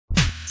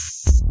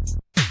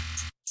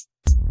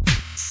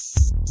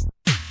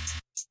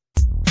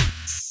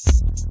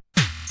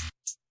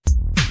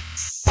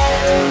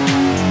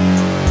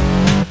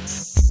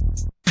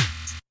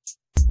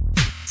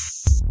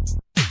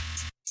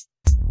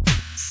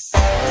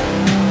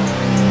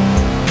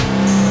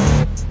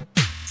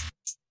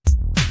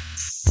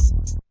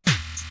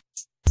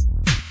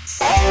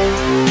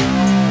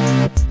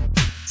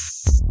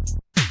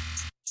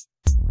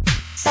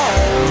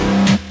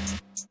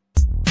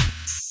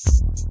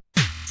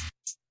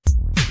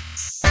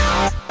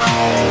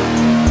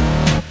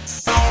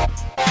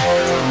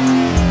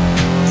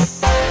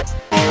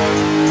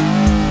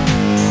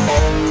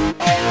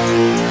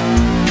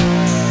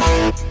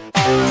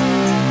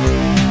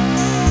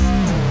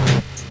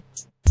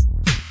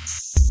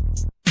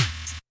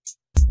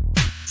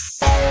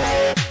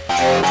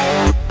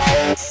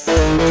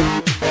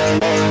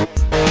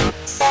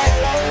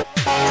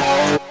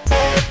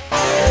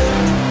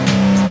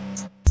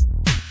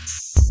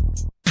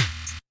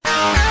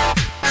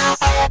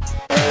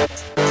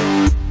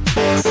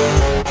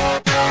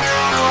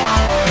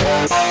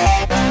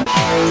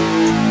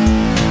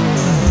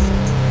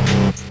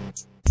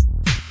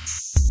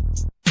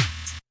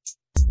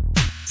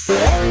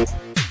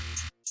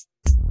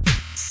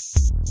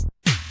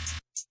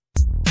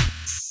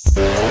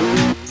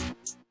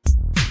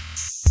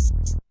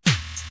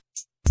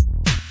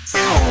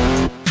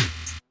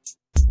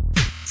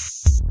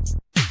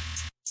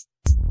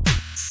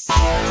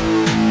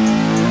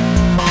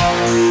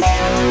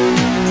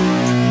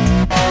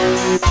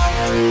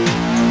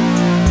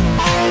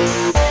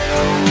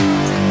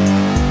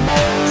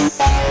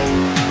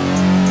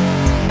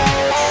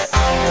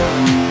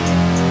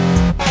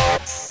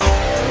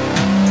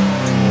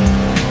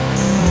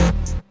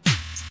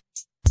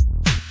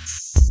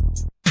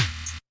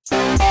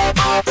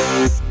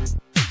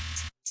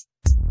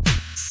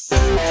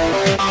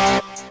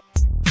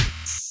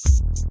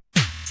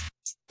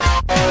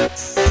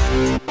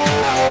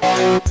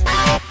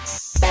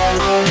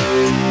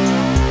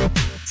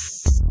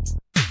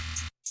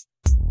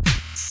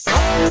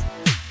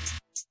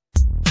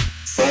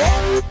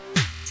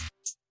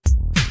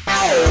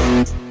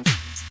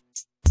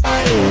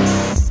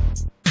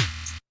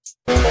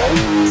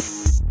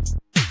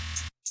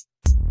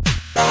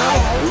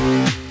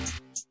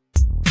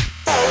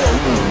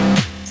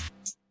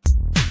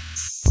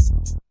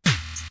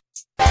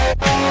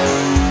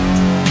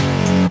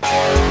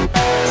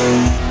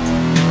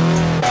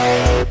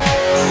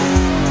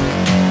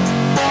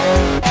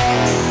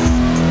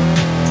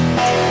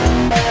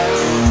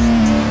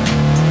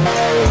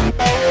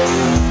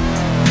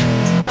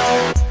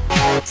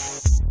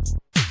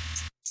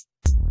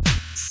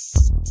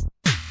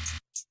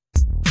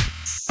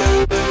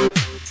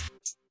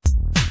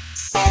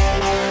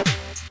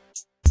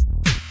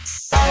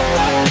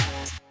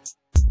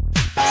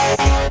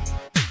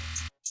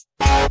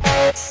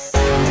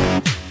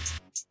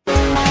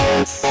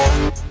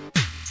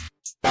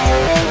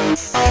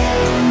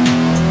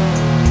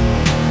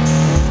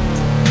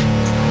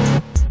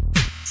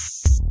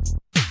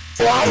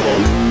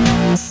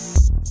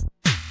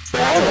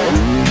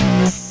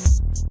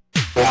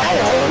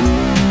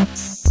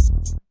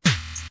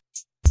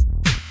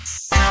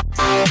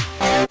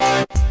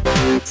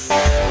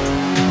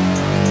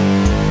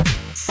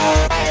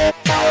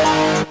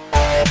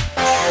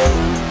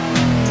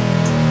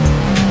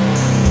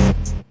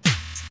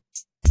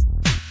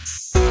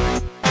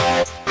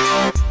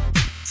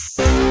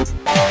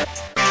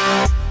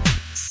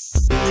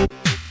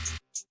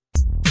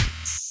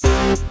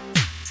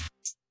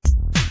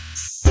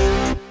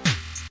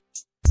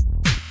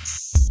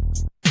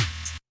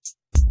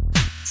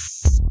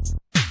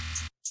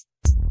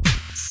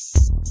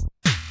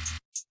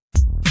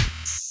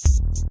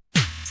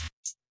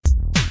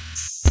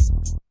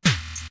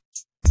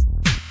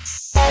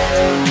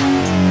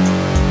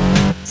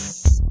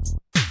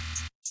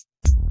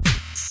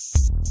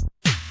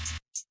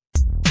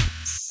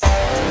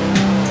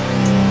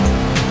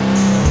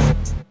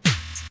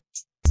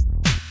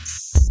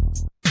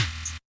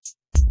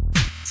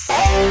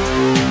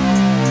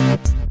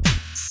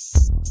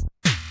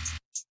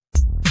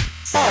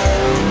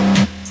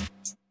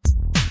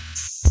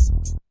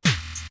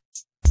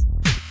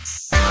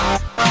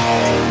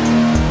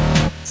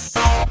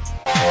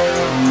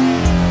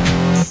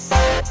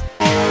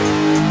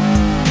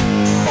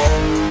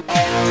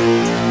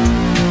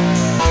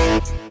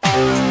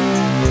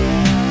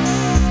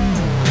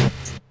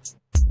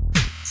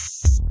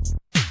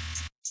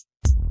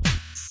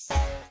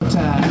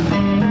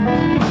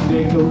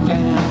They go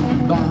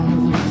down by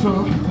the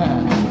truck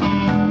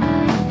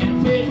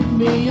and pick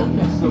me a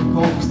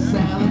Mexico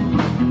salad,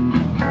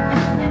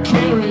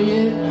 carry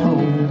it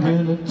home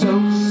in a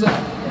toast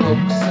salad,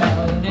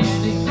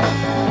 Annie,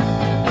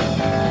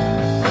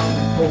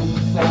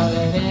 toast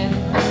salad, Annie.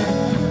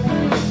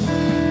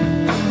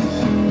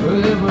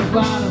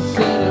 Everybody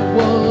said it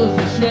was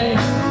a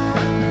shame,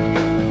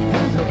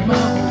 'cause the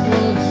mama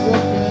was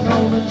working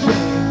on a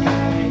chain.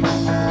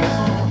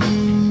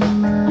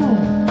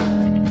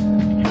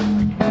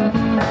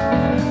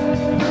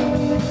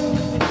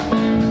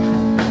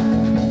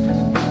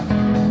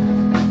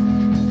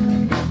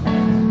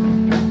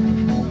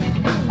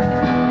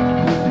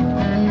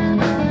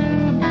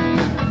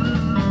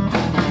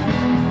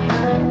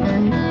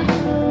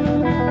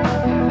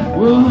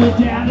 Well, her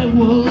daddy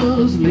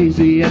was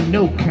lazy and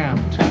no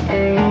count.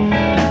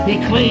 He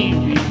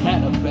claimed he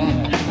had a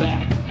bad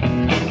back,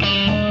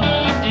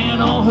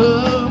 and all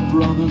her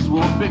brothers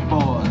were big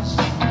boys,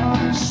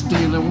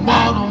 stealing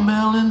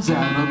watermelons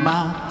out of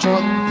my truck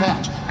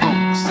patch.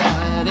 Coke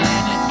salad in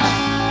it,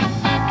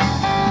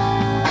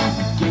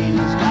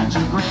 Gators got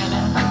you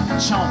grinning.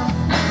 Chomp,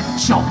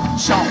 chomp,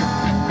 chomp.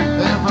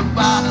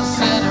 Everybody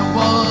said it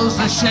was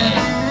a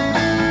shame,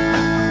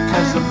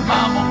 'cause the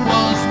mama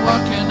was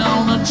working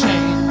on a chain.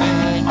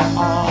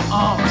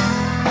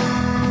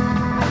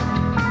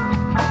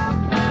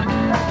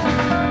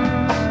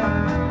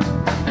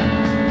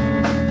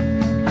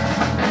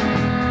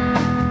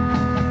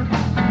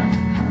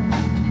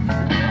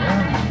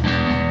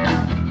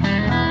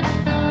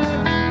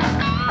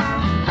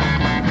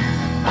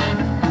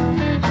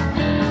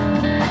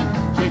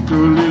 Take a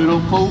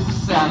little poke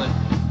salad.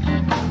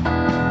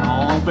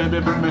 Oh, baby,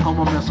 bring me home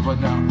a mess of it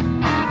now.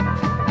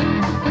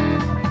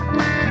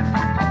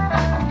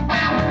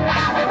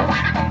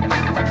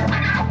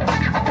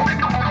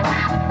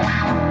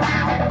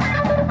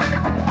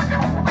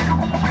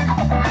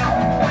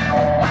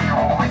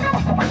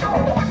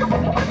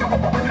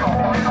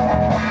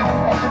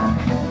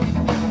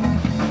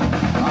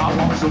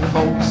 Some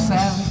poke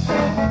salad.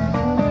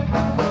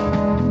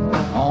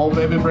 Oh,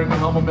 baby, bring me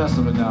home a mess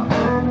of it now.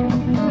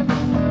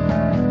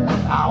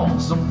 I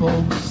want some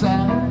poke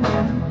salad.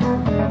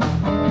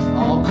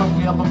 Oh, cook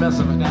me up a mess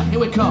of it now. Here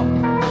we come.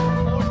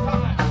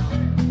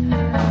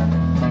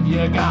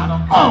 You gotta,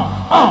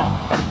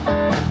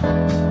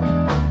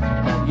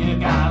 You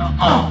gotta,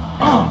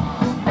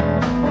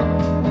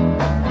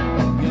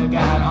 You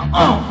gotta,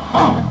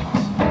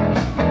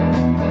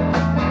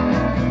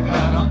 You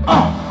gotta,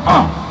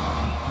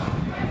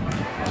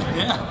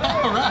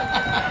 Yeah, all right.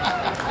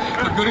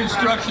 Good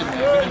instruction, man.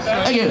 Good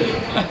instruction. Thank you.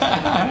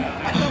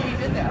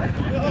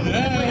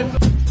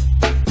 Yeah.